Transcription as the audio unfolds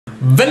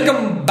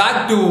Welcome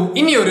back to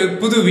இனி ஒரு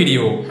புது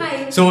வீடியோ.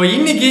 சோ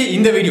இன்னைக்கு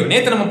இந்த வீடியோ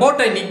நேத்து நம்ம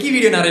போட்ட நிக்கி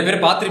வீடியோ நிறைய பேர்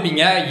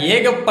பார்த்திருப்பீங்க.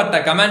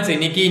 ஏகப்பட்ட கமெண்ட்ஸ்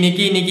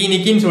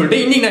நிக்கின்னு சொல்லிட்டு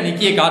இன்னைக்கு நான்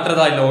நிக்கியை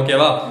காட்டுறதா இல்ல,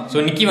 ஓகேவா?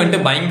 சோ நிக்கி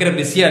வந்துட்டு பயங்கர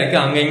பிஸியா இருக்கு,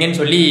 அங்க எங்கன்னு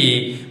சொல்லி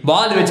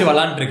பால் வச்சு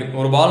விளாண்டு இருக்கு.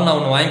 ஒரு பால் நான்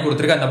ஒன்று வாங்கி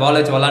கொடுத்துருக்கேன், அந்த பால்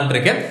வச்சு விளாண்டு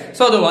இருக்கு.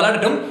 ஸோ அது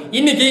விளாடட்டும்.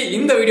 இன்னைக்கு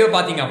இந்த வீடியோ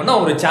பாத்தீங்க அப்படின்னா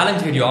ஒரு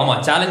சேலஞ்ச் வீடியோ. ஆமா,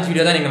 சேலஞ்ச்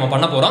வீடியோ தான் நம்ம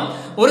பண்ண போறோம்.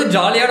 ஒரு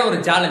ஜாலியான ஒரு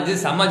சேலஞ்சு,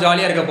 செம்ம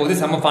ஜாலியா இருக்க போது,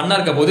 செம்ம ஃபன்னா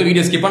இருக்க போது.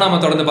 வீடியோ ஸ்கிப் பண்ணாம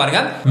தொடர்ந்து பாருங்க.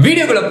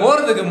 வீடியோக்குள்ள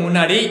போறதுக்கு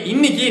முன்னாடி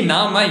இன்னைக்கு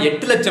நாம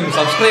 8 லட்சம்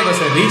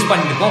சப்ஸ்கிரைபர்ஸ் ரீச்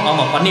பண்ணிருக்கோம்.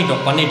 ஆமா,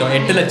 பண்ணிட்டோம்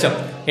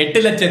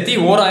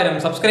 8,01,1000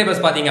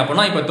 சப்ஸ்கிரைபர்ஸ் பாத்தீங்க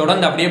அப்படின்னா இப்ப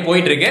தொடர்ந்து அப்படியே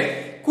போயிட்டு இருக்கு.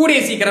 கூடிய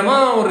சீக்கிரமா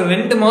ஒரு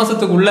 2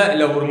 மாசத்துக்குள்ள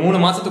இல்ல ஒரு 3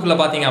 மாசத்துக்குள்ள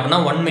பாத்தீங்க அப்படின்னா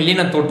 1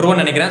 மில்லியன்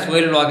தொற்றுவோம்னு நினைக்கிறேன்.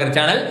 சுஹைல் vlogger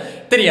சேனல்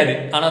தெரியாது,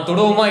 ஆனா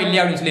தொடுவோமா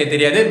இல்லையா அப்படின்னு சொல்லி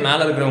தெரியாது. மேல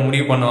இருக்கிறவங்க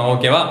முடிவு பண்ணுவோம்,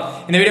 ஓகேவா?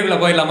 இந்த வீடியோக்குள்ள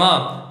போயிடலாமா?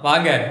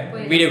 வாங்க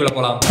வீடியோக்குள்ள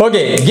போலாம்.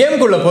 ஓகே,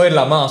 கேம்குள்ள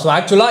போயிடலாமா? ஸோ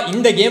ஆக்சுவலா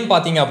இந்த கேம்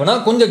பாத்தீங்க அப்படின்னா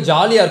கொஞ்சம்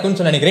ஜாலியா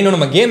இருக்கும்னு நினைக்கிறேன். இன்னும்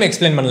நம்ம கேம்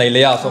எக்ஸ்பிளைன் பண்ணல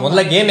இல்லையா? ஸோ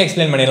முதல்ல கேம்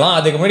எக்ஸ்பிளைன் பண்ணிடலாம்.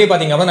 அதுக்கு முன்னாடி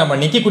பாத்தீங்க அப்படின்னா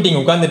நம்ம நிக்கி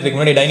குட்டிங்க உட்காந்துட்டு இருக்கு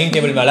முன்னாடி டைனிங்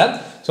டேபிள் மேல.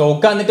 ஸோ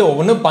உட்காந்துட்டு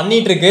ஒவ்வொன்றும்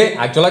பண்ணிட்டு இருக்கு.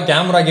 ஆக்சுவலா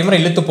கேமரா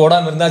இழுத்து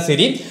போடாம இருந்தா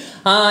சரி.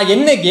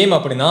 என்ன கேம்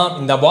அப்படின்னா,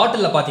 இந்த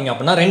பாட்டில் பார்த்தீங்க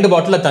அப்படின்னா 2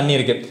 பாட்டில் தண்ணி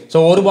இருக்கு. ஸோ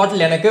ஒரு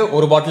பாட்டில் எனக்கு,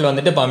 ஒரு பாட்டில்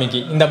வந்துட்டு பமிக்கு.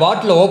 இந்த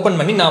பாட்டில் ஓப்பன்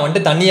பண்ணி நான்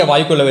வந்துட்டு தண்ணியை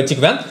வாய்க்குள்ள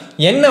வச்சுக்குவேன்.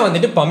 என்ன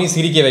வந்துட்டு பமி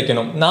சிரிக்க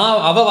வைக்கணும்.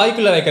 நான் அவ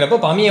வாய்க்குள்ள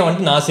வைக்கிறப்போ பமியை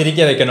வந்துட்டு நான்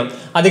சிரிக்க வைக்கணும்.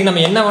 அதுக்கு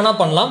நம்ம என்ன வேணா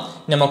பண்ணலாம்.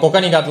 நம்ம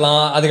கொக்கானி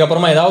காட்டலாம்,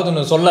 அதுக்கப்புறமா ஏதாவது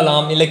ஒன்று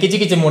சொல்லலாம், இல்லை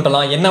கிச்சு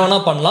மூட்டலாம், என்ன வேணா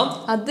பண்ணலாம்.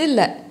 அது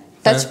இல்லை,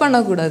 டச்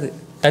பண்ணக்கூடாது.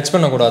 டச்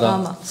பண்ணக்கூடாதா?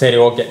 சரி,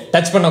 ஓகே,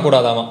 டச்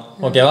பண்ணக்கூடாதாமா,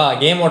 ஓகேவா?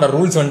 கேமோட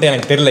ரூல்ஸ் வந்துட்டு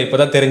எனக்கு தெரியல,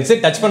 இப்போதான் தெரிஞ்சு.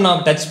 டச்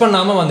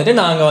பண்ணாம வந்துட்டு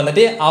நாங்கள்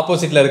வந்துட்டு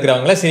ஆப்போசிட்ல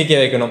இருக்கிறவங்கள சிரிக்க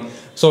வைக்கணும்.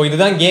 ஸோ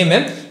இதுதான் கேமு.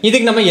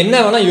 இதுக்கு நம்ம என்ன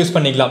வேணா யூஸ்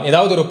பண்ணிக்கலாம்.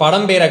 ஏதாவது ஒரு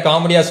படம் பேரை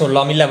காமெடியா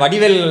சொல்லலாம், இல்லை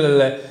வடிவேல்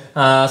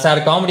சார்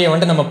காமெடியை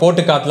வந்துட்டு நம்ம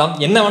போட்டு காட்டலாம்,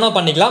 என்ன வேணா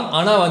பண்ணிக்கலாம்.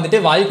 ஆனால் வந்துட்டு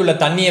வாய்க்குள்ள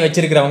தண்ணியை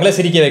வச்சிருக்கிறவங்கள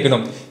சிரிக்க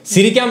வைக்கணும்.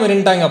 சிரிக்காம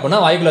இருந்துட்டாங்க அப்படின்னா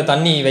வாய்க்குள்ள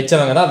தண்ணி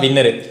வச்சவங்க தான்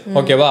வின்னரு,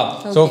 ஓகேவா?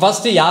 ஸோ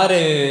ஃபர்ஸ்ட் யாரு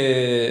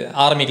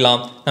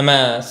ஆரம்பிக்கலாம்? நம்ம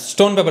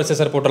ஸ்டோன் பேப்பர்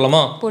சிசர்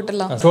போட்டுடலாமா?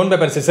 போட்டுடலாம். ஸ்டோன்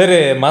பேப்பர் சிசர்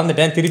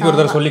மறந்துட்டேன், திருப்பி ஒரு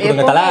தடவை சொல்லி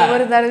கொடுங்க. தல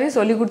ஒரு தடவை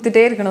சொல்லி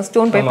கொடுத்துட்டே இருக்கணும்,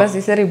 ஸ்டோன் பேப்பர்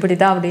சிசர்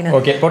இப்படிதான் அப்படின்னு.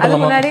 ஓகே,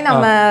 போட்டுடலாமா? முன்னாடி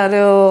நம்ம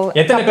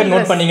எத்தனை பேர்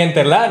நோட் பண்ணீங்கன்னு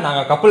தெரியல,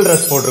 நாங்க கப்பிள்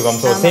Dress போட்டுருக்கோம்.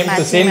 So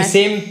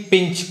same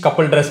pinch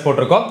couple Dress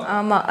போட்டிருக்கோம்.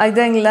 ஆமா,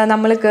 இதுங்களா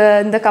நம்மளுக்கு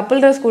இந்த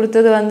கப்பிள் Dress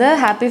கொடுத்தது வந்து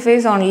happy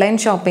face online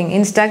shopping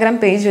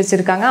Instagram page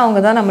வச்சிருக்காங்க. அவங்க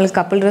தான் நம்மளுக்கு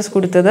கப்பிள் Dress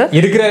கொடுத்தது.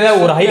 இருக்கிற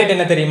ஒரு ஹைலைட்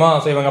என்ன தெரியுமா?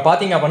 ஸோ இவங்க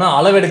பாத்தீங்க அப்படின்னா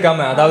அளவு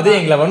எடுக்காம, அதாவது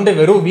எங்களை வந்து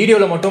வெறும்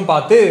வீடியோல மட்டும்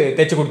பார்த்து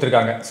தைச்சு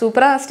கொடுத்துருக்காங்க.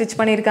 சூப்பரா ஸ்டிச்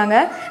பண்ணியிருக்காங்க.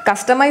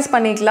 கஸ்டமைஸ்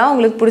பண்ணிக்கலாம்,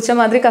 உங்களுக்கு பிடிச்ச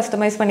மாதிரி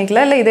கஸ்டமைஸ்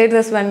பண்ணிக்கலாம். இல்லை இதே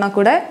ட்ரெஸ் வேணா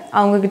கூட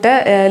அவங்க கிட்ட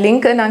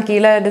லிங்க் நான்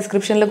கீழே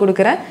டிஸ்கிரிப்ஷன்ல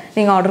கொடுக்குறேன்,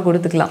 நீங்க ஆர்டர்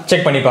கொடுத்துக்கலாம்.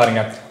 செக் பண்ணி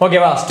பாருங்க,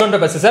 ஓகேவா? Stone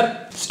paper Caesar,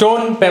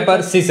 stone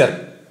paper Caesar.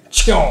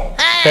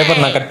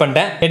 Paper நான் கட்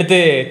பண்ணிட்டேன். எடுத்து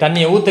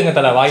தண்ணியை ஊத்துங்க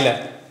தலை வாயில.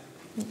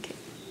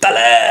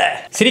 தலை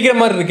சிரிக்கிற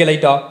மாதிரி இருக்கு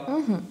லைட்டா,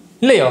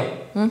 இல்லையோ?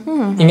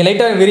 இங்க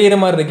லைட்டா விரிகிற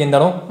மாதிரி இருக்கு இந்த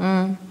இடம்.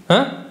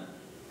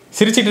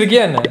 சிரிச்சிட்டு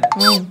இருக்கியா என்ன?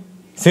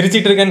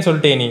 சிரிச்சிட்டு இருக்கேன்னு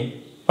சொல்லிட்டே நீ.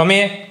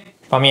 பமையே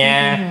பமைய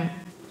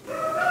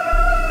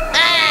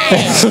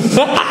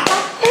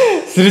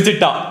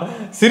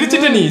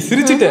சிரிச்சிட்ட நீ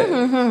சிரிச்சிட்ட.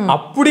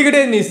 அப்படி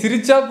கிடையாது, நீ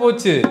சிரிச்சா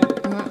போச்சு.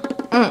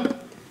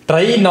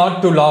 ட்ரை நாட்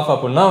டு லாஃப்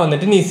அப்படின்னா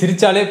வந்துட்டு நீ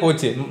சிரிச்சாலே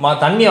போச்சு.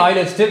 தண்ணி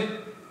ஆயில் வச்சுட்டு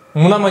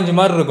முனாமஞ்சு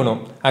மாதிரி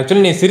இருக்கணும்.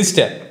 ஆக்சுவலி நீ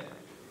சிரிச்சிட்ட,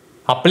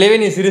 அப்படியே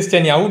நீ சிரிச்சிட்ட,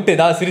 நீ அவுட்.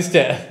 ஏதாவது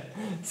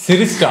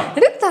சிரிச்சிட்டா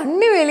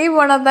தண்ணி வெளியே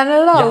போனா தானே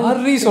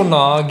யாரு சொன்னா?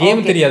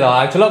 கேம் தெரியாதா?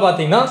 ஆக்சுவலா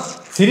பாத்தீங்கன்னா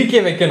சிரிக்க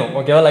வைக்கணும்,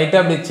 ஓகேவா? லைட்டா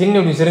அப்படி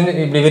சின்ன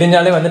இப்படி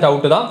விரிஞ்சாலே வந்துட்டு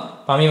அவுட்டு தான்.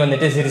 பமி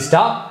வந்துட்டு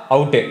சிரிச்சிட்டா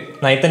அவுட்டு.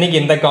 நான் இத்தனைக்கு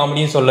எந்த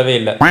காமெடியும் சொல்லவே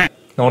இல்லை.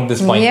 Note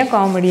this point.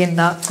 காமெடியன்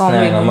தான்,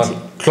 காமெடி. நம்ம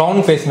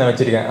க்ளவுன் ஃபேஸ் நான்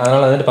வச்சிருக்கேன்,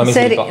 அதனால வந்துட்டு பமி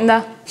சிரிப்பா.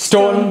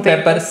 Stone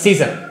paper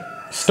Caesar,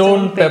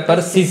 stone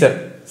paper Caesar.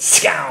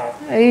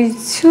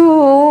 ஐயோ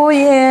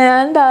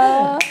ஏண்டா,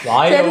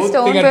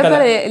 ஸ்டோன்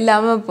பேப்பர்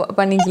இல்லாம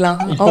பண்ணிக்கலாம்.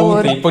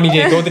 இப்போ நீ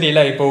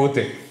தோத்துறீல, இப்போ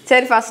ஊத்து.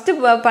 சரி, ஃபர்ஸ்ட்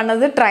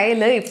பண்ணது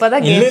ட்ரையல்,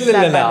 இப்போதான் கேம்.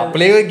 இல்ல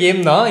அப்படியே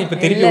கேம் தான். இப்போ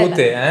திருப்பி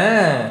ஊத்து.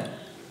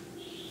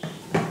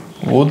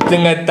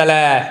 ஊத்துங்க தல,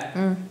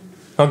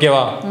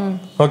 ஓகேவா?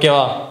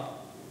 ஓகேவா?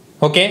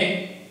 Okay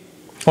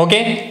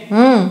okay.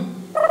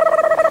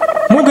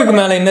 மூக்குக்கு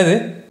மேல என்னது?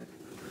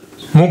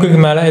 மூக்குக்கு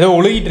மேல ஏதோ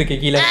ஒழுகிட்டு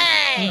இருக்கு கீழே.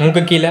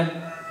 மூக்கு கீழே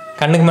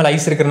கண்ணுக்கு மேல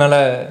ஐஸ் இருக்கிறதுனால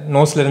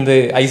நோஸ்ல இருந்து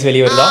ஐஸ்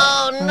வெளியே வருதா?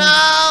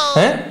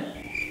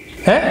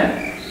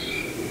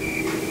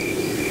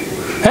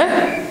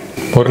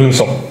 ஒரு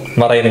நிமிஷம்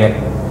வரையிருங்க.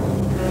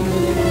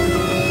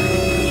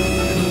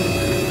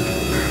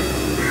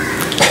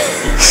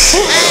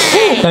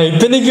 நான்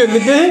இத்தனைக்கு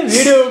வந்துட்டு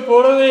வீடியோ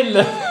போடவே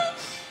இல்லை,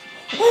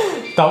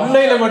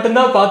 தம்ப்நெயில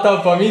மட்டும்தான் பார்த்தா.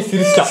 பமி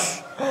சிரிச்சா.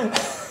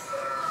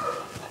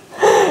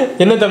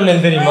 என்ன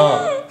தம்ப்நெயில் தெரியுமா?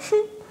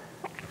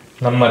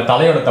 நம்ம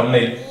தலையோட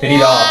தம்ப்நெயில்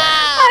தெரியுதா?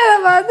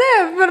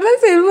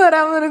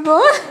 வராம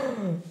இருக்கும்.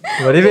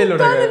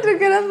 வடிவேலோட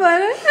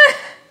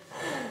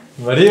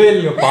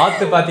வடிவேல்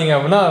பார்த்து பாத்தீங்க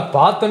அப்படின்னா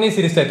பார்த்தோன்னே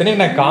சிரிச்சா.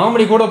 இத்தனைக்கு நான்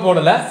காமெடி கூட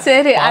போடல.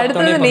 சரி,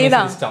 அடுத்தது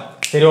நீதான்.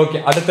 சரி, ஓகே.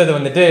 அடுத்தது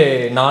வந்துட்டு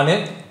நானு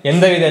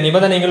எந்தவித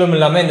நிபந்தனைகளும்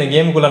இல்லாம இந்த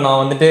கேமுக்குள்ள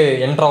நான் வந்துட்டு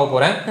என்டர் ஆக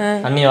போறேன்.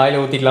 தண்ணி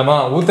வாயில ஊத்திக்கலாமா?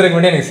 ஊத்துறதுக்கு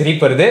முன்னாடி எனக்கு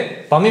சிரிப்பு வருது.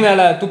 பம்மி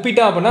மேல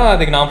துப்பிட்டா அப்படின்னா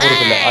அதுக்கு நான்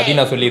பொறுப்பு இல்லை, அதையும்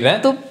நான் சொல்லிடுறேன்.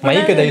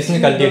 மைக்கை தயவு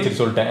செஞ்சு கழட்டி வச்சுட்டு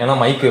சொல்லிட்டேன், ஏன்னா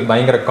மைக்கு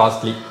பயங்கர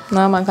காஸ்ட்லி.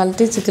 ஆமா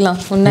கழட்டி வச்சுக்கலாம்.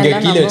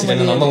 கீழே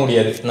வச்சுட்டேன், நம்ப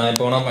முடியாது. நான்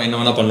இப்போ என்ன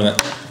வேணா பண்ணுவேன்.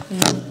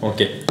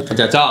 ஓகே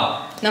சாச்சா,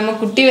 நம்ம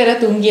குட்டி வேற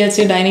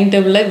தூங்கியாச்சு டைனிங்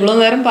டேபிள்ல.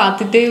 இவ்வளவு நேரம்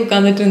பார்த்துட்டே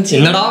உட்காந்துட்டு இருந்துச்சு.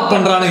 என்னடா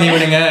பண்றானுங்க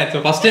இவனுங்க. இப்போ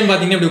ஃபர்ஸ்ட் டைம்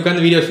பாத்தீங்கன்னா இப்படி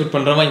உட்காந்து வீடியோ ஷூட்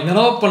பண்றோமா,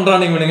 என்னடா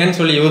பண்றானுங்க இவனுங்கன்னு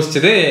சொல்லி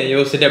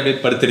யோசிச்சுட்டு அப்படியே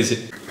படுத்துருச்சு.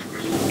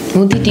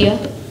 ஊத்திட்டியா?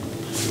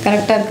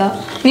 கரெக்டா இருக்கா?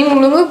 நீ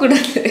முழுங்க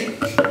கூடாது.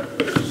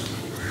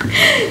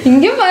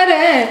 இங்க பாரு,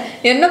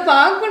 என்ன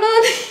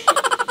பார்க்கணும்.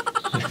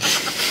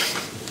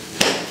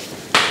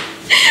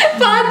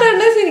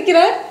 பார்த்தோன்னா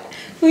சிரிக்கிற.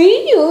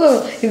 ஐயோ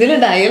இதுல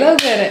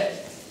டயலாக் வேற.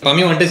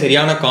 பம்மி வந்துட்டு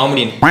சரியான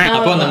காமெடி.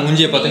 அப்போ அந்த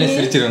மூஞ்சியை பார்த்தோன்னே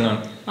சிரிச்சிருவேன்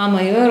நான். ஆமா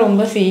இவன்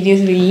ரொம்ப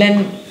serious villain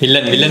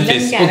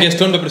face. Okay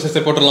stone paper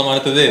scissor போட்டுடலாமா?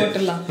 அடுத்தது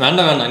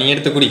வேண்டாம் நீ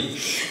எடுத்து குடி.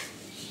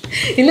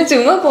 இல்ல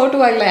சும்மா போட்டு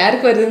வாங்கல,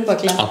 யாருக்கு வருதுன்னு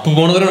பார்க்கலாம். அப்போ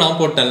போன தடவை நான்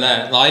போட்டேன்ல,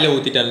 வாயில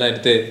ஊத்திட்டேன்ல,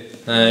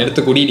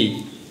 எடுத்து குடிடி.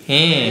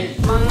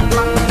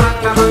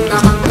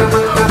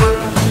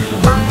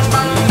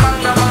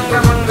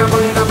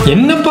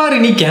 என்ன பாரு,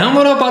 நீ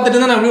கேமரா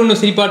பார்த்துட்டு தான் அப்படியே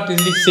ஒன்று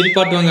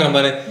சிரிப்பாட்டு வாங்குற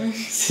பாரு.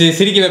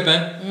 சிரிக்க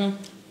வைப்பேன்.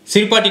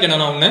 சிரிப்பாட்டிட்டேன்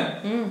நான் உன்ன.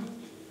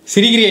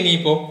 சிரிக்கிறியா நீ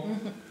இப்போ?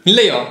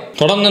 இல்லையா?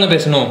 தொடர்ந்து தானே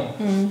பேசணும்.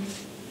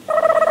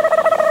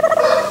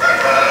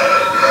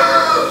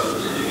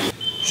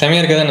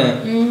 செமையா இருக்க தானே?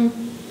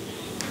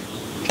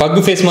 பக்கு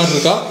ஃபேஸ் மாதிரி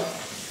இருக்கா?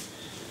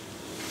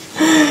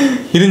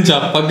 இருந்துச்சா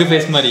பக்கு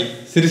ஃபேஸ் மாதிரி?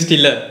 சிரிச்சிட்டு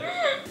இல்ல?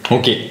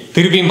 ஓகே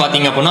திருப்பியும்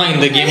பாத்தீங்க அப்படின்னா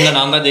இந்த கேம்ல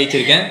நான் தான்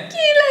ஜெயிச்சிருக்கேன்.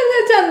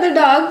 அந்த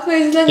டாக்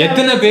ஃபேஸ்ல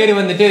எத்தனை பேர்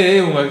வந்துட்டு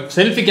உங்க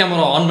செல்ஃபி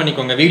கேமரா ஆன்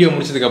பண்ணிக்கோங்க வீடியோ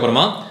முடிச்சதுக்கு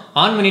அப்புறமா.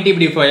 ஆன் பண்ணிட்டு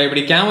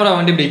இப்படி கேமரா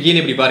வந்து இப்படி கீழே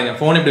இப்படி பாருங்க,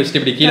 போன் இப்படி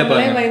வச்சுட்டு இப்படி கீழே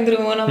பாருங்க,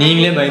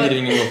 நீங்களே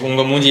பயந்துருவீங்க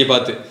உங்க மூஞ்சியை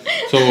பார்த்து.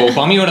 ஸோ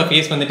பம்மியோட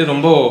ஃபேஸ் வந்துட்டு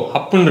ரொம்ப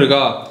ஹப்புன்னு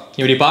இருக்கா,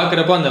 இப்படி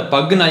பாக்குறப்போ அந்த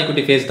பக்கு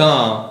நாய்க்குட்டி ஃபேஸ் தான்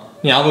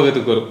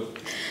ஞாபகத்துக்கு வரும்.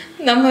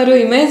 நம்ம ஒரு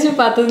இமேஜ்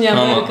பார்த்தது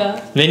ஞாபகம் இருக்கா?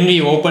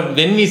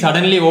 when we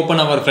suddenly open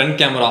our front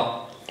camera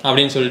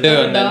அப்படின்னு சொல்லிட்டு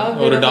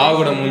ஒரு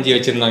டாகோட மூஞ்சி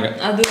வச்சிருந்தாங்க.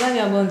 அதுதான்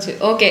ஞாபகம் வந்துச்சு.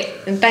 ஓகே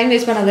டைம்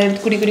வேஸ்ட் பண்ணாத,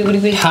 எடுத்து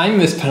குடி. டைம்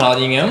வேஸ்ட்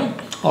பண்ணாதீங்க.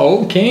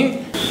 Okay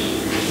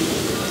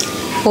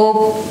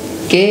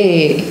okay.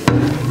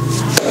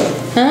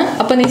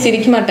 அப்ப நீ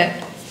சிரிக்க மாட்ட,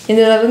 இந்த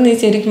தடவை நீ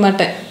சிரிக்க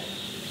மாட்ட.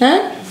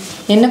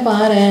 என்ன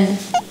பாரு,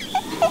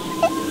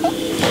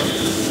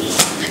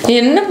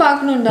 என்ன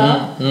பார்க்கணும்டா?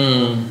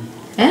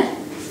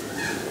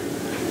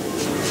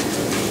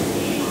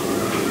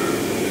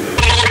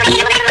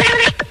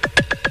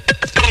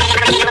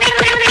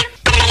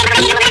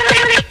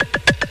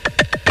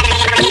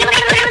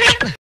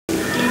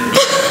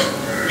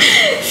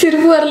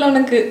 சிரிப்பு வரல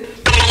உனக்கு?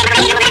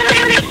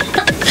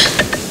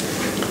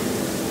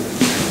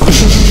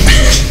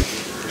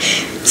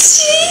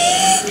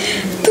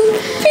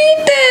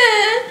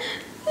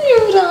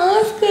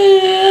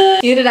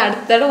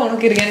 அடுத்த தடவை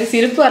உனக்கு இருக்கு. எனக்கு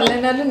சிரிப்பு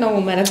வரலனாலும் நான்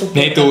உன் மேல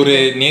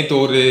நேத்து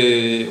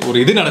ஒரு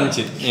இது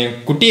நடந்துச்சு. என்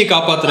குட்டியை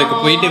காப்பாத்துறதுக்கு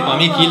போயிட்டு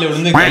பம்மி கீழே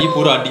விழுந்து கை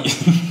பூரா அடி.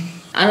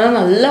 ஆனா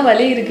நல்ல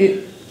வலி இருக்கு.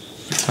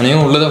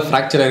 அனையும் உள்ளதான்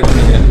ஃப்ராக்சர் ஆகிருக்கு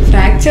நினைக்கிறேன்.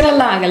 ஃப்ராக்சர்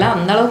எல்லாம் ஆகல,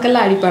 அந்த அளவுக்கு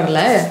எல்லாம் அடிப்படல.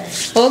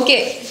 ஓகே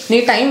நீ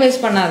டைம்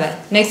வேஸ்ட் பண்ணாத.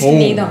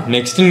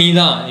 நெக்ஸ்ட் நீ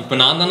தான். இப்போ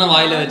நான் தானே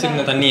வாயில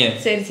வச்சிருந்த தண்ணியை.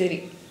 சரி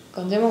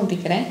கொஞ்சமா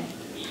ஊத்திக்கிறேன்.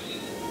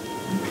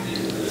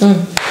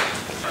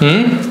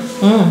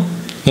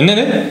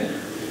 என்னது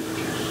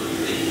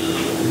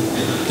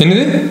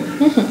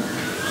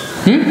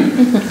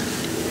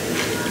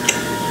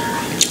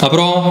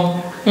அப்புறம்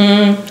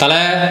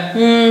தலை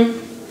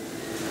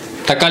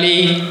தக்காளி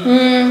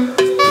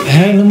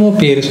என்னமோ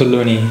பேரு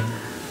சொல்லுவ நீ,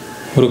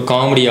 ஒரு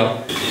காமெடியா.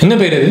 என்ன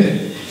பேரு அது?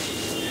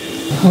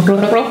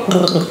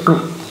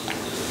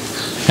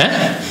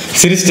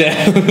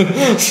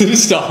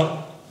 சிரிஸ்டா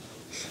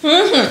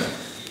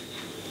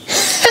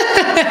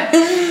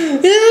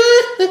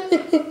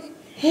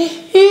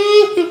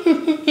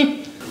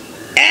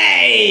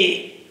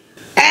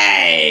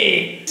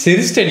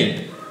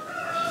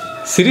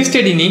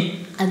சிரிஸ்டடி நீ.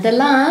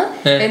 அதெல்லாம்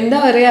எந்த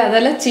வரையா,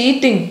 அதெல்லாம்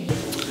சீட்டிங்.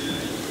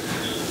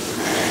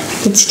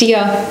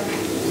 குச்சிட்டியா?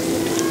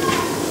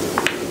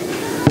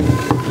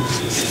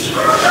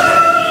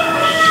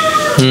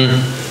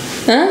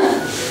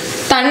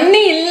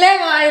 தண்ணி இல்ல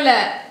வாயில.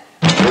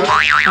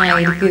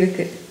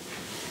 இருக்கு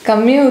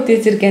கம்மியா ஊத்தி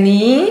வச்சிருக்க நீ.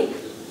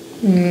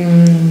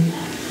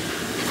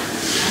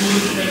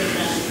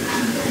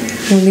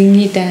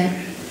 முழுங்கிட்ட.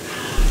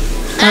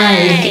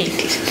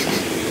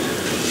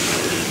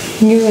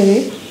 இங்க வரு.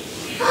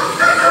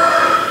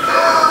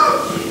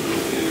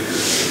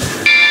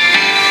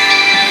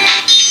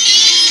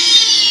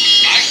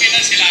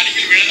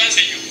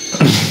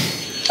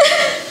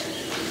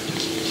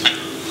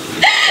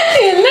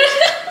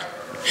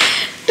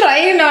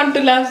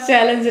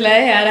 சேலஞ்சில்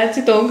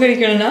யாராச்சும்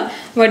தோக்கடிக்கணும்னா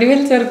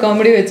வடிவேல் சார்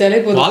காமெடி வச்சாலே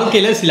போதும்.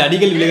 வாழ்க்கையில சில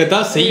அடிகள்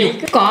விலகத்தான் செய்யும்.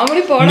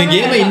 காமெடி போட இந்த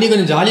கேமை இன்னும்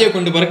கொஞ்சம் ஜாலியா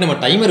கொண்டு போறதுக்கு நம்ம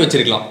டைமர்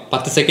வச்சிருக்கலாம்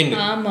 10 செகண்ட்.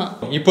 ஆமா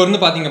இப்போ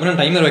இருந்து பாத்தீங்க அப்படின்னா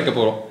டைமர் வைக்க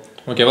போறோம்.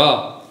 ஓகேவா?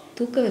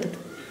 தூக்கம் வருது.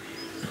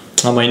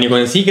 ஆமா இன்னைக்கு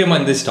கொஞ்சம் சீக்கிரமா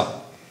எந்திரிச்சிட்டா.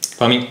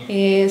 பாமி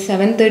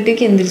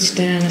 7:30க்கு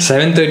எந்திரிச்சிட்டேன்.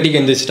 7:30க்கு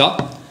எந்திரிச்சிட்டா.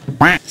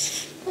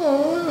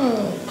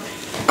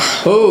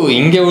 ஓ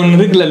இங்க ஒன்னு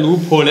இருக்குல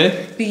லூப் ஹோல்.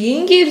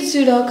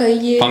 வீங்கிருச்சுடா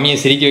கையே. பாமியை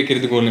சிரிக்க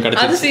வைக்கிறதுக்கு ஒன்னு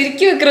கிடைச்சு. அது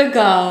சிரிக்க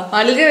வைக்கிறதுக்கா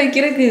அழுக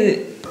வைக்கிறதுக்கு இது.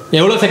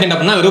 எவ்வளோ செகண்ட்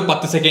அப்படின்னா வெறும்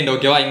 10 செகண்ட்.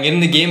 ஓகேவா?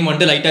 இங்கேருந்து கேம்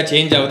வந்துட்டு லைட்டாக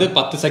சேஞ்ச் ஆகுது.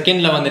 10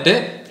 செகண்டில் வந்துட்டு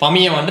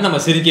பமியை வந்துட்டு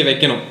நம்ம சிரிக்க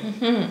வைக்கணும்.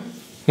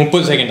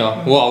 30 செகண்டா?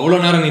 ஓ அவ்வளோ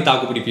நேரம் நீ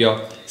தாக்கு பிடிப்பியோ?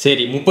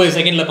 சரி 30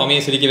 செகண்டில்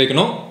பமியை சிரிக்க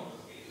வைக்கணும்.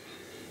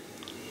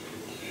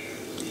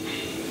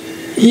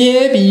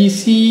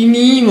 ஏபிசி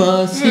நீ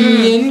வாசி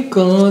என்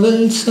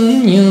காதல்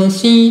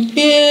சன்யாசி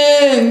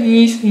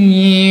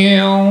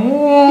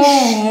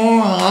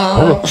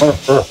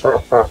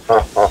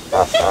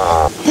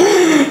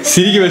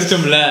சிரிக்க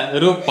வச்சிட்டோம்ல.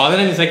 வெறும்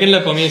 15 செகண்ட்ல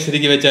பமையை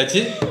சிரிக்க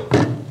வச்சாச்சு.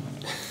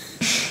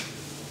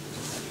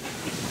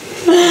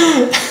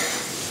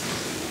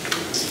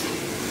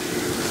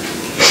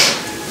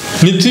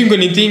 நீ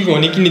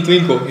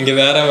தூங்கிக்கோ. இங்க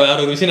வேற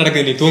ஒரு விஷயம்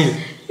நடக்குது. நீ தூங்கு.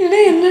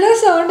 என்னடா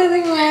சவுண்ட் அது?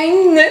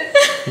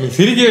 நீ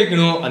சிரிக்க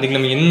வைக்கணும். அதுக்கு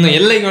நம்ம என்ன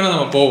எல்லைக்கு வேணா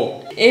நம்ம போவோம்.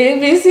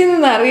 ஏபிசி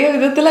நிறைய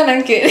விதத்துல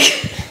நான்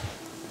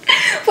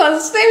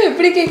ஃபர்ஸ்ட் டைம்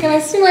எப்படி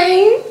கேட்கறேன்.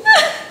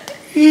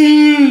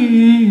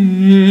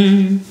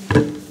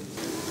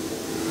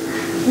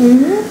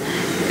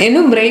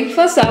 இன்னும்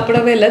பிரேக்ஃபாஸ்ட்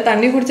சாப்பிடவே இல்லை.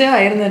 தண்ணி குடிச்சா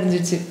வயிறு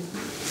நிறைஞ்சிச்சு.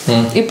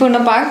 இப்போ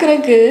நான்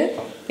பார்க்கறதுக்கு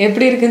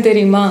எப்படி இருக்குன்னு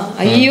தெரியுமா?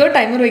 ஐயோ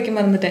டைமர் வைக்க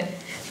மறந்துட்டேன்.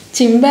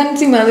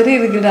 சிம்பான்சி மாதிரி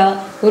இருக்குடா.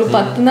 ஒரு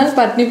 10 நாள்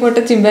பட்னி போட்ட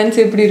சிம்பான்சி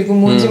எப்படி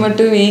இருக்கும்? மூஞ்சி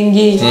மட்டும்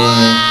வீங்கி.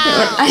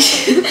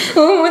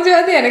 மூஞ்சி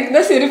பார்த்து எனக்கு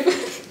தான் சிரிப்பு.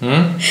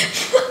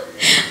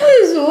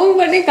 ஜூம்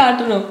பண்ணி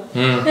காட்டணும்.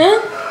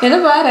 என்ன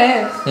பாரு,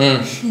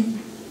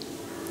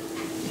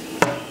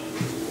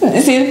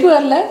 சிரிப்பு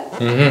வரல.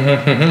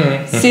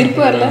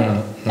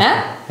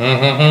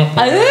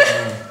 அது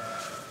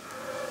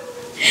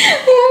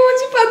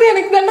மூஞ்சி பார்த்து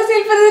எனக்கு தானே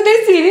சிரிப்பு வருது. டே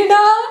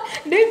சிரிடா,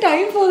 டே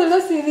டைம் போகுதுடா,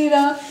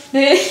 சிரிடா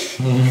டே.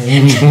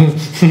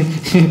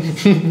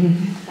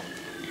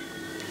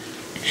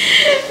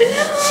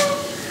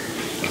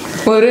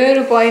 ஒரு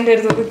பாயிண்ட்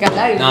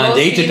எடுத்துருக்கல. நான்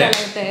ஜெயிச்சிட்டேன்.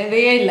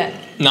 தேவையே இல்லை.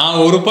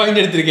 நான் ஒரு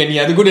பாயிண்ட் எடுத்திருக்கேன். நீ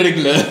அது கூட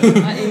எடுக்கல.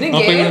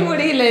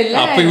 முடியல இல்ல.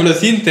 அப்ப இவ்வளவு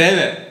சீன்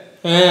தேவை.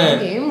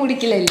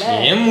 முடிக்கல.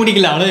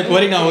 ஆனா இப்போ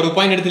வரைக்கும் நான் ஒரு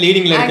பாயிண்ட் எடுத்து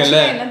லீடிங்ல இருக்கேன்ல.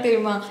 என்ன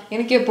தெரியுமா,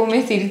 எனக்கு எப்பவுமே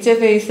சிரிச்ச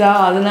ஃபேஸா,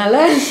 அதனால.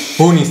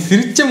 ஓ நீ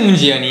சிரிச்ச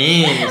மூஞ்சியா நீ?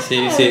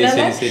 சரி சரி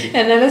சரி சரி.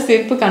 என்னால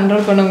சிரிப்பு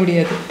கண்ட்ரோல் பண்ண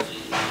முடியாது.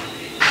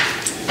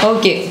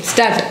 Okay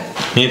start.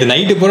 நேத்து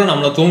நைட்டு பூரா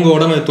நம்மள தூங்க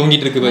விடாம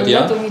தூங்கிட்டு இருக்கு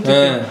பாத்தியா?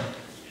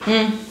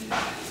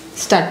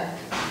 ஸ்டார்ட்.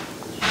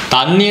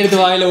 தண்ணி எடுத்து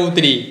வாயில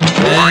ஊத்துடி.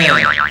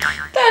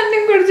 தண்ணி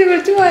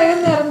குடிச்சு வாயில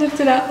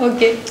நிறைஞ்சிருச்சுடா.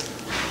 ஓகே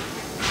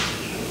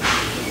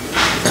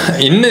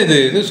என்ன இது?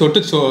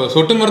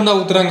 சொட்டு மருந்தா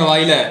ஊத்துறாங்க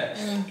வாயில.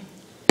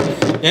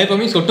 ஏன்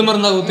பமி சொட்டு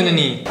மருந்தா ஊத்துன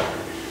நீ?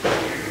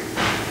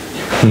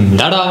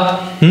 இந்தாடா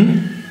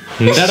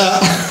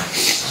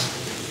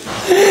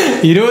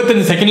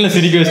 25 செகண்ட்ல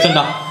சிரிக்க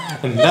வச்சிட்டா.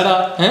 இந்தாடா.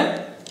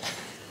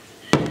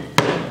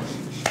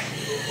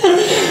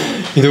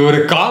 இது ஒரு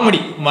காமெடி.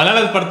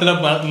 மலையாள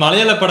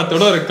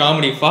படத்தோட ஒரு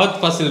காமெடி. ஃபஹத்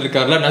ஃபாசில்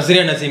இருக்கார்ல,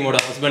 நஸ்ரியா நசீமோட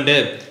ஹஸ்பண்ட்.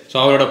 ஸோ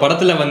அவரோட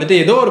படத்துல வந்துட்டு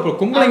ஏதோ ஒரு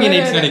கும்பலங்கி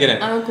நைட்ஸ்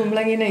நினைக்கிறேன்.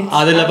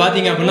 அதுல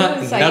பாத்தீங்க அப்படின்னா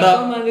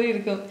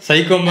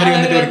சைக்கோ மாதிரி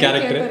வந்துட்டு ஒரு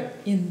கேரக்டர்.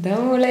 எந்த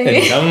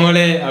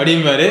மூளை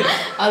அப்படிம்பாரு.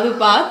 அது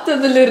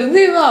பார்த்ததுல இருந்து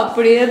இவன்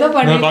அப்படியே தான்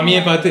பண்ண.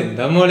 பமியை பார்த்து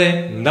இந்த மூளை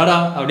இந்தாடா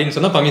அப்படின்னு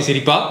சொன்னா பமி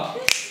சிரிப்பா.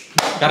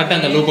 கரெக்டா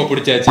அந்த லூப்பை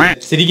பிடிச்சாச்சு,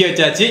 சிரிக்க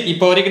வச்சாச்சு.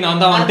 இப்போ வரைக்கும் நான்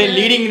தான் வந்துட்டு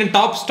லீடிங்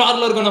டாப்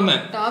ஸ்டார்ல இருக்கோம். நம்ம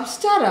டாப்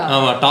ஸ்டாரா?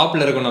 ஆமா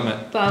டாப்ல இருக்கோம் நம்ம.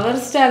 Power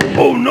star.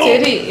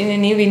 சரி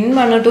நீ வின்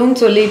பண்ணட்டும்னு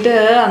சொல்லிட்டு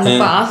அந்த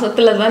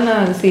பாசத்துல தான்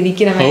நான்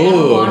சிரிக்கிறேன்.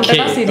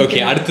 ஓகே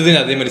அடுத்தது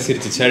அதே மாதிரி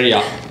சிரிச்சு சரியா?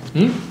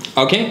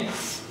 ஓகே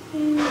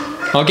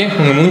ஓகே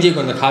உங்க மூஞ்சியை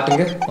கொஞ்சம்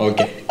காட்டுங்க.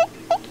 ஓகே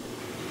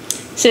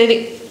சரி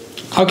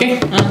ஓகே.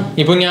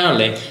 இப்போ ஞாபகம்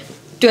இல்லை.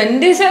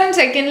 27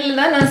 செகண்ட்ல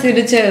தான் நான்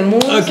சிரிச்சேன்.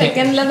 3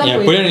 செகண்ட்ல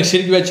தான் போய் எனக்கு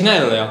சிரிக்க வச்சுனா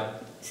இல்லையா?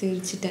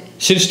 சிரிச்சிட்டேன்.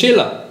 சிரிச்சிட்டே.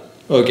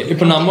 ஓகே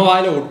இப்போ நம்ம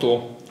வாயில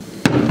ஊத்துவோம்.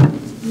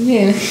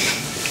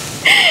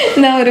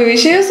 நான் ஒரு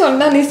விஷயம்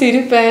சொன்னா நீ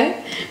சிரிப்பேன்.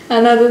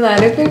 ஆனா அது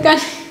நிறைய பேர்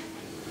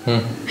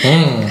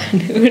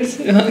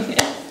கண்டுபிடிச்சிருவாங்க.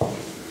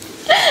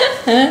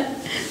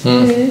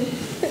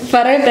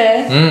 பரட்ட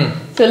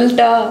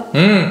சொல்லிட்டா?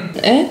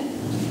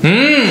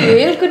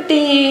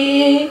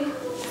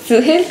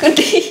 சுஹேல்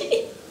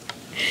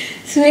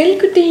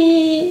குட்டி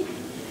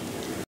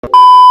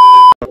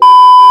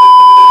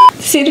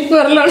சிரிப்பு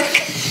வரல.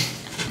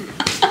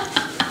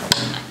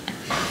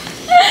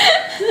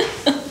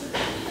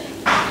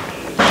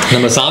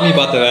 நம்ம சாமி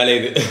பார்த்த வேலை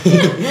இது.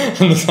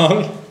 அந்த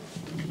சாமி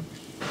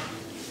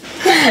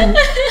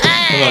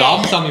நம்ம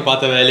ராமசாமி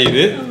பார்த்த வேலை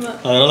இது.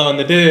 அதனால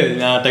வந்துட்டு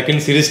நான்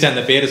டக்குன்னு சிரிச்சிட்டேன்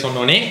அந்த பேர்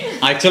சொன்னோன்னே.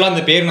 ஆக்சுவலாக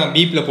அந்த பேர் நான்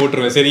பீப்ல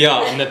போட்டுருவேன் சரியா?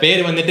 அந்த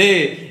பேர் வந்துட்டு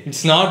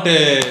it's not,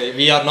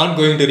 we are not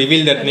going to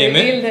reveal that name.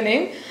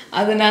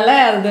 அதனால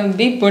அதை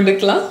பீப்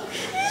போட்டுக்கலாம்.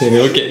 சரி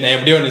ஓகே நான்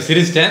எப்படியோ ஒன்று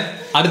சிரிச்சிட்டேன்.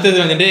 அடுத்தது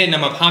வந்துட்டு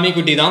நம்ம பாமி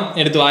குட்டி தான்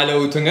எடுத்து வாயில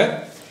ஊற்றுங்க.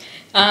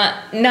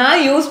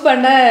 நான் யூஸ்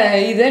பண்ண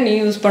இதை நீ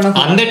யூஸ் பண்ண.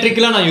 அந்த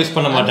ட்ரிக்லாம் நான் யூஸ்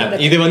பண்ண மாட்டேன்.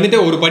 இது வந்துட்டு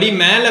ஒரு படி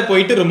மேலே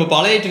போயிட்டு ரொம்ப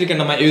பழையிட்டு இருக்க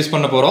நம்ம யூஸ்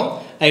பண்ண போகிறோம்.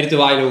 எடுத்து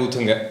வாயில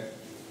ஊற்றுங்க.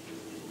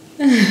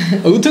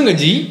 ஊத்துங்க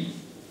ஜி.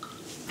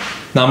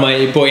 நாம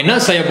இப்போ என்ன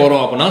செய்ய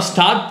போறோம் அப்படின்னா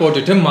ஸ்டார்ட்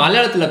போட்டுட்டு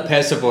மலையாளத்துல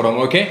பேச போறோம்.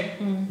 ஓகே,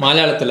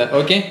 மலையாளத்துல.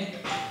 ஓகே,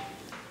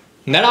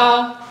 என்னடா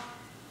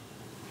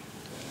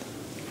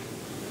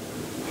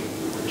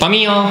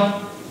പമിയോ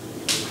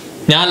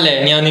ഞാനല്ലേ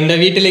ഞാൻ നിന്റെ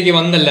വീട്ടിലേക്ക്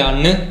വന്നല്ലേ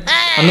അന്ന്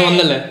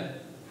വന്നല്ലേ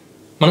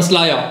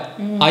മനസ്സിലായോ?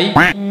 ആയി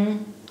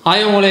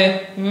ആയോ മോളെ?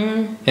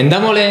 എന്താ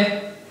മോളെ?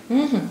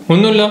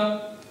 ഒന്നുമില്ല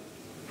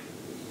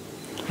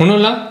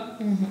ഒന്നുമില്ല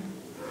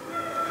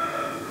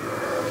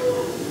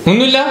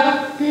ഒന്നുമില്ല.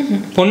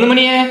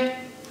 പൊണ്ണുമണിയെ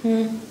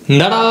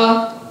എന്താടാ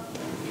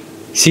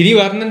ശരി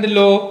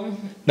വരുന്നുണ്ടല്ലോ.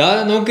 ദാ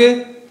നോക്ക്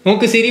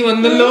നോക്ക് ശരി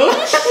വന്നല്ലോ.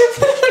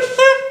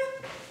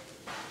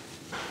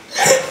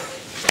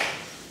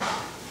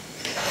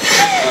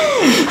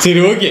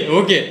 சரி ஓகே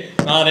ஓகே.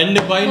 நான்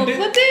 2 பாயிண்ட்.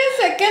 30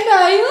 செகண்ட்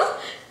ஆயோ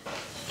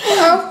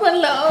ஆஃப்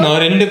பண்ணலாம். நான்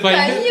 2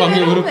 பாயிண்ட்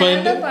பம்மி 1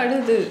 பாயிண்ட்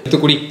படுது. இது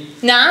குடி.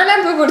 நானா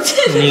இப்ப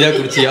குடிச்சேன். நீ தான்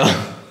குடிச்சியா?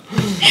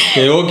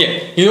 சரி ஓகே.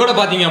 இதோட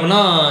பாத்தீங்க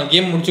அப்படின்னா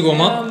கேம்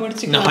முடிச்சுக்கோமா?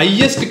 நான்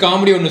ஹையஸ்ட்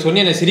காமெடி ஒன்னு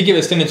சொன்னி என்ன சிரிக்க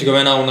வெஸ்ட்னு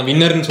வெச்சுக்கோ. நான் உன்னை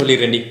வின்னர்னு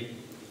சொல்லிடுறேன்டி.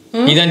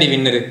 நீதான்டி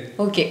வின்னர்.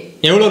 ஓகே.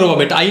 எவ்வளவு ரூபா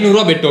பெட்? 500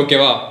 ரூபா பெட்.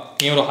 ஓகேவா?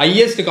 நீ ஒரு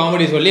ஹையஸ்ட்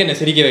காமெடி சொல்லி என்ன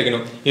சிரிக்க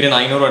வைக்கணும். இரு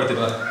நான் 500 ரூபா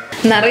எடுத்துட்டு வரேன்.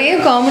 நிறைய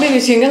காமெடி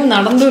விஷயங்கள்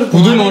நடந்து இருக்கும்.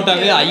 புது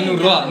நோட்டாவே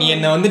 500 ரூபா. நீ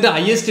என்ன வந்துட்டு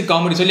ஹையஸ்ட்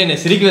காமெடி சொல்லி என்ன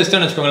சிரிக்க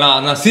வச்சிட்டேன்னு வச்சுக்கோங்களேன்.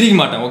 நான் சிரிக்க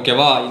மாட்டேன்.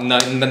 ஓகேவா?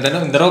 இந்த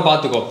தடவை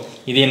பாத்துக்கோ.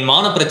 இது என்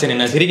மான பிரச்சனை.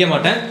 நான் சிரிக்க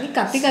மாட்டேன். நீ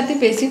கத்தி கத்தி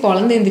பேசி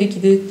குழந்தை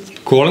எந்திரிக்குது.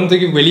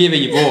 குழந்தைக்கு வெளியே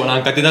வை. போ,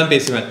 நான் கத்தி தான்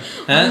பேசுவேன்.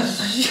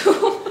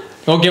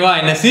 ஓகேவா?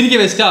 என்ன சிரிக்க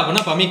வச்சிட்டா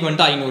அப்படின்னா பம்மிக்கு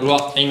வந்துட்டு 500 ரூபா.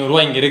 500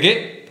 ரூபா இங்க இருக்கு.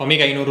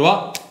 பம்மிக்கு 500 ரூபா.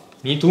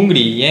 நீ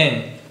தூங்குடி. ஏன்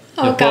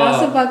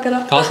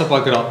காசை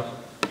பாக்குறா?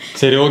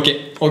 சரி ஓகே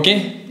ஓகே.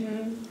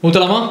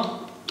 ஊத்தலாமா?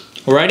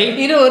 ரெடி?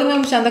 இரு ஒரு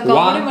நிமிஷம். அந்த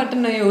காமெடி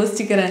மட்டும் நான்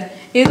யோசிச்சுக்கிறேன்.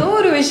 ஏதோ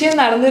ஒரு விஷயம்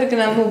நடந்திருக்கு.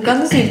 நம்ம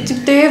உட்காந்து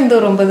சிரிச்சுக்கிட்டே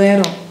இருந்தோம் ரொம்ப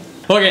நேரம்.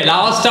 ஓகே,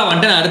 லாஸ்டா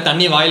வந்துட்டு நான் அடுத்து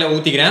தண்ணி வாயில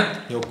ஊத்திக்கிறேன்.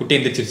 குட்டி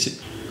எந்திரிச்சிருச்சு.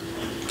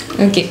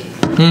 ஓகே.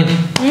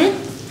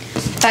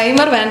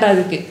 டைமர் வேண்டாம்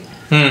அதுக்கு.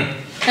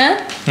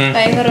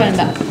 டைமர்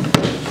வேண்டாம்.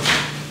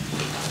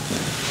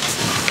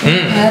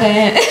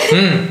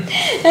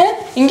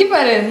 இங்க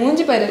பாரு,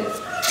 மூஞ்சி பாரு.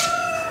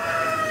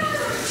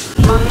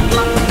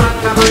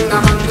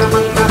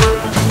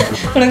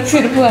 உனக்கு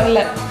சிரிப்பு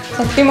வரல?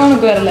 சத்தியமா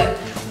உனக்கு வரல?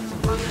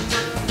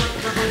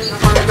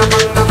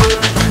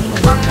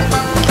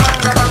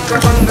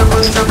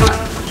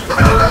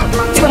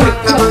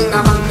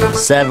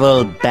 Several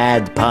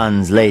bad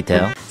puns later.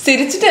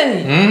 சிரிச்சிட்டேன்.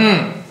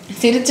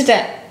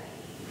 சிரிச்சிட்டேன்.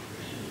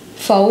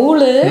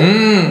 Foul.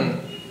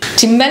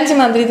 Chimpanzee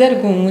மாதிரி தான்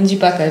இருக்கும் மூஞ்சி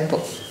பார்க்க. இப்போ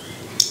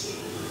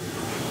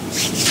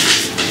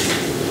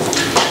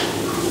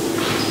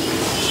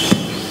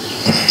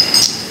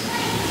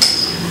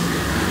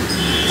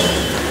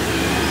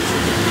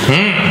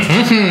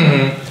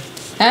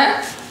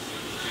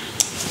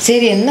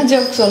சரி என்ன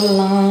ஜோக்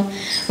சொல்லலாம்?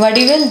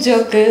 வடிவேல்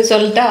ஜோக்கு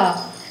சொல்லிட்டா?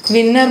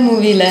 வின்னர்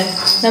மூவில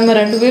நம்ம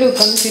 2 பேரும்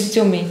உட்காந்து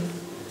சிரிச்சோமே.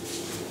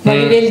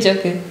 வடிவேல்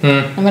ஜோக்கு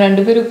நம்ம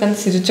 2 பேரும்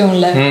உட்காந்து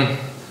சிரிச்சோம்ல.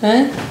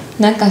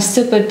 நான்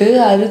கஷ்டப்பட்டு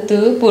அறுத்து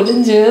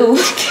பொழிஞ்சு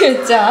ஊற்றி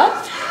வச்சா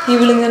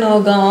இவளுங்க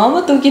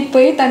நோகாம தூக்கிட்டு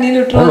போய் தண்ணியில்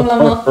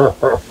விட்டுருவாங்களாமா.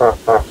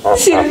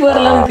 சிரிப்பு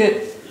வரல எனக்கு.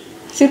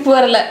 சிரிப்பு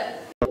வரல.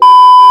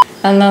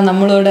 அதான்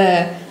நம்மளோட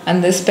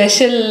அந்த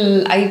ஸ்பெஷல்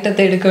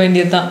ஐட்டத்தை எடுக்க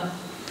வேண்டியதுதான்.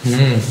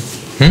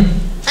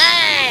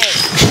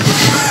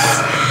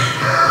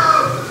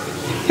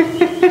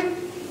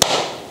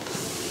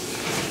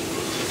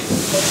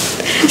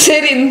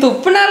 சரி இந்த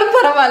உப்புனாலும்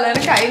பரவாயில்ல.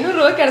 எனக்கு 500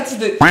 ரூபா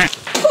கிடைச்சது.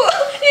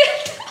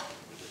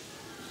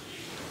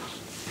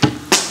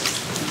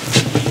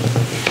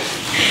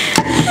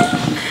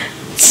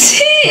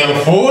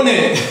 போனு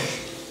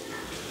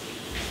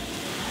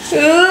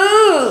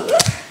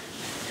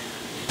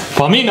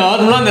பமி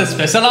நார்மலா அந்த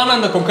ஸ்பெஷலான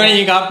அந்த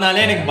கொக்கணியை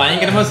காட்டினாலே எனக்கு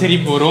பயங்கரமா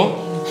சிரிப்பு வரும்.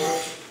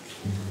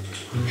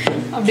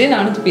 அப்படியே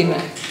நானும்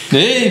துப்பிடுவேன்.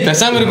 ஏய்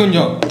பேசாம இரு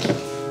கொஞ்சம்.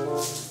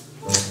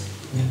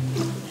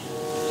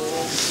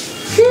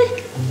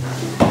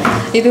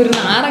 இது ஒரு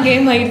நார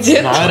கேம் ஆயிடுச்சு.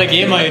 நார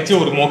கேம் ஆயிடுச்சு.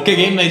 ஒரு மொக்க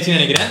கேம் ஆயிடுச்சுன்னு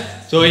நினைக்கிறேன்.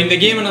 ஸோ இந்த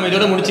கேம் நம்ம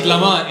இதோட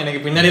முடிச்சுக்கலாமா? எனக்கு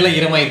பின்னாடி எல்லாம்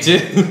ஈரமாயிடுச்சு.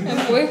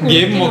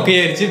 கேம்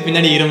மொக்கையாயிருச்சு.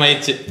 பின்னாடி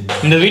ஈரமாயிடுச்சு.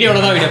 இந்த வீடியோட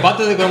தான். வீடியோ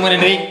பார்த்ததுக்கு ரொம்ப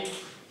நன்றி.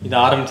 இது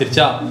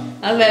ஆரம்பிச்சிருச்சா?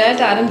 அது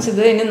விளையாட்டு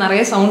ஆரம்பிச்சது. இன்னும்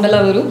நிறைய சவுண்ட்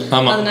எல்லாம் வரும்.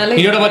 அதனால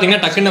இதோட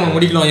பாத்தீங்கன்னா டக்குன்னு நம்ம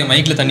முடிக்கலாம். என்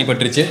மைக்ல தண்ணி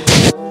பட்டுருச்சு.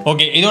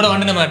 ஓகே, இதோட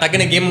வந்து நம்ம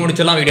டக்குன்னு கேம்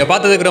முடிச்சிடலாம். வீடியோ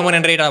பார்த்ததுக்கு ரொம்ப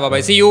நன்றி.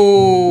 பாய், see you.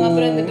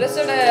 அப்புறம் இந்த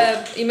ட்ரெஸ்ஸோட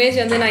இமேஜ்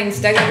வந்து நான்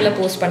இன்ஸ்டாகிராம்ல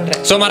போஸ்ட்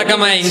பண்றேன். சோ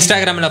மறக்காம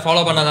இன்ஸ்டாகிராம்ல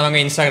ஃபாலோ பண்ணாதவங்க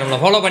இன்ஸ்டாகிராம்ல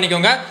ஃபாலோ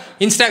பண்ணிக்கோங்க.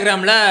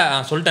 இன்ஸ்டாகிராம்ல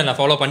சொல்லிட்டேன்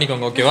ஃபாலோ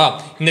பண்ணிக்கோங்க. ஓகேவா?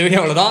 இந்த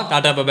வீடியோ அவ்வளவுதான்.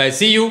 டாடா பாய்,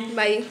 see you.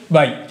 By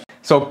by.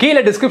 So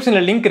கீழே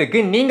டிஸ்கிரிப்ஷனில் லிங்க் இருக்கு.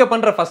 நீங்க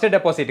பண்ற ஃபர்ஸ்ட்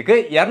டெபாசிட்டுக்கு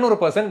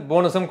 200%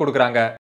 போனஸும் கொடுக்குறாங்க.